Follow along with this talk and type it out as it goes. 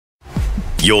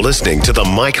You're listening to the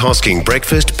Mike Hosking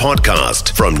Breakfast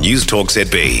Podcast from News Talk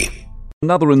ZB.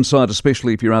 Another insight,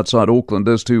 especially if you're outside Auckland,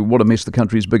 as to what a mess the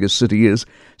country's biggest city is.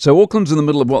 So Auckland's in the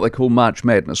middle of what they call March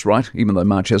Madness, right? Even though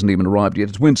March hasn't even arrived yet.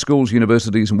 It's when schools,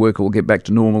 universities and work all get back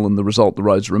to normal, and the result, the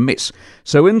roads are a mess.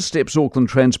 So in steps Auckland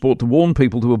Transport to warn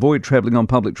people to avoid travelling on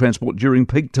public transport during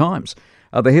peak times.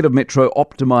 The head of Metro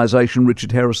Optimisation,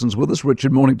 Richard Harrison's with us.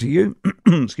 Richard, morning to you.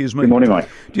 Excuse me. Good morning, Mike.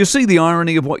 Do you see the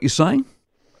irony of what you're saying?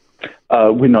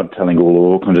 We're not telling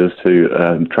all Aucklanders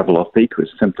to travel off-peak.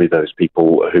 It's simply those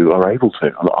people who are able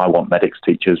to. I want medics,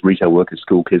 teachers, retail workers,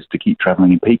 school kids to keep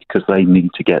travelling in peak because they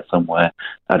need to get somewhere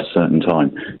at a certain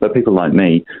time. But people like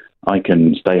me, I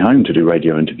can stay home to do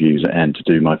radio interviews and to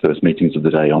do my first meetings of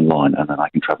the day online, and then I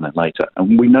can travel in later.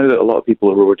 And we know that a lot of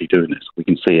people are already doing this. We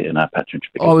can see it in our patronage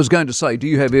figures. I was going to say, do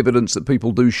you have evidence that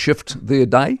people do shift their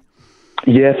day?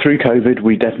 Yeah, through COVID,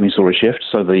 we definitely saw a shift.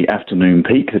 So the afternoon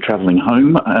peak, the travelling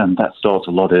home, that starts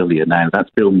a lot earlier now. That's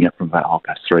building up from about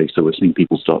 3:30. So we're seeing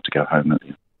people start to go home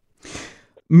earlier.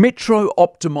 Metro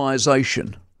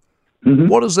optimisation. Mm-hmm.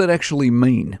 What does that actually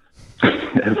mean?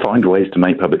 Find ways to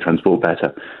make public transport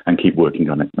better and keep working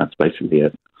on it. That's basically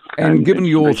it. And given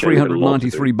you're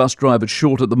 393 bus drivers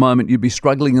short at the moment, you'd be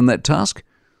struggling in that task?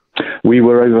 We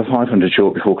were over 500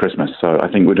 short before Christmas, so I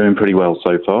think we're doing pretty well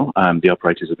so far. The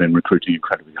operators have been recruiting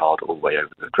incredibly hard all the way over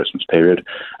the Christmas period.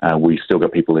 We've still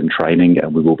got people in training,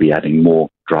 and we will be adding more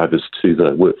drivers to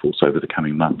the workforce over the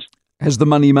coming months. Has the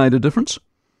money made a difference?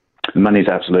 The money's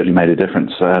absolutely made a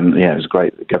difference. It was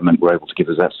great. The government were able to give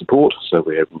us that support, so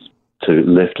we're able to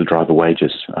lift the driver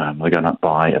wages. They're going up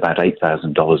by about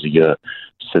 $8,000 a year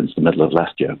since the middle of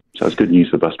last year. So it's good news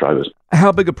for bus drivers.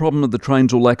 How big a problem are the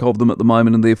trains or lack of them at the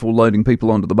moment, and therefore loading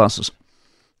people onto the buses?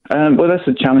 Well, that's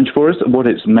a challenge for us. What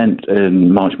it's meant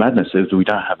in March Madness is we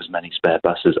don't have as many spare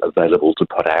buses available to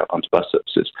put out onto bus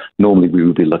services. Normally we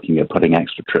would be looking at putting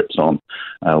extra trips on.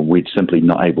 We're simply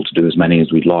not able to do as many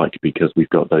as we'd like because we've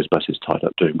got those buses tied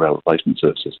up doing rail replacement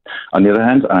services. On the other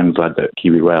hand, I'm glad that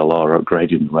Kiwi Rail are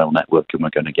upgrading the rail network, and we're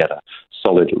going to get a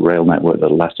solid rail network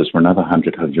that'll last us for another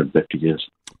 150 years.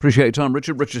 Appreciate your time,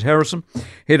 Richard. Richard Harrison,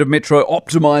 Head of Metro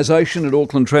Optimisation at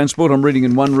Auckland Transport. I'm reading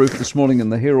in One Roof this morning in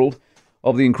the Herald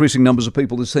of the increasing numbers of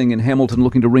people they're seeing in Hamilton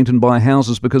looking to rent and buy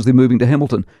houses because they're moving to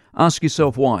Hamilton. Ask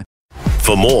yourself why.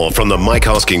 For more from the Mike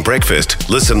Hosking Breakfast,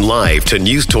 listen live to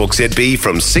News Talk ZB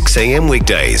from 6 a.m.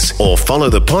 weekdays or follow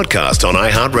the podcast on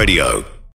iHeartRadio.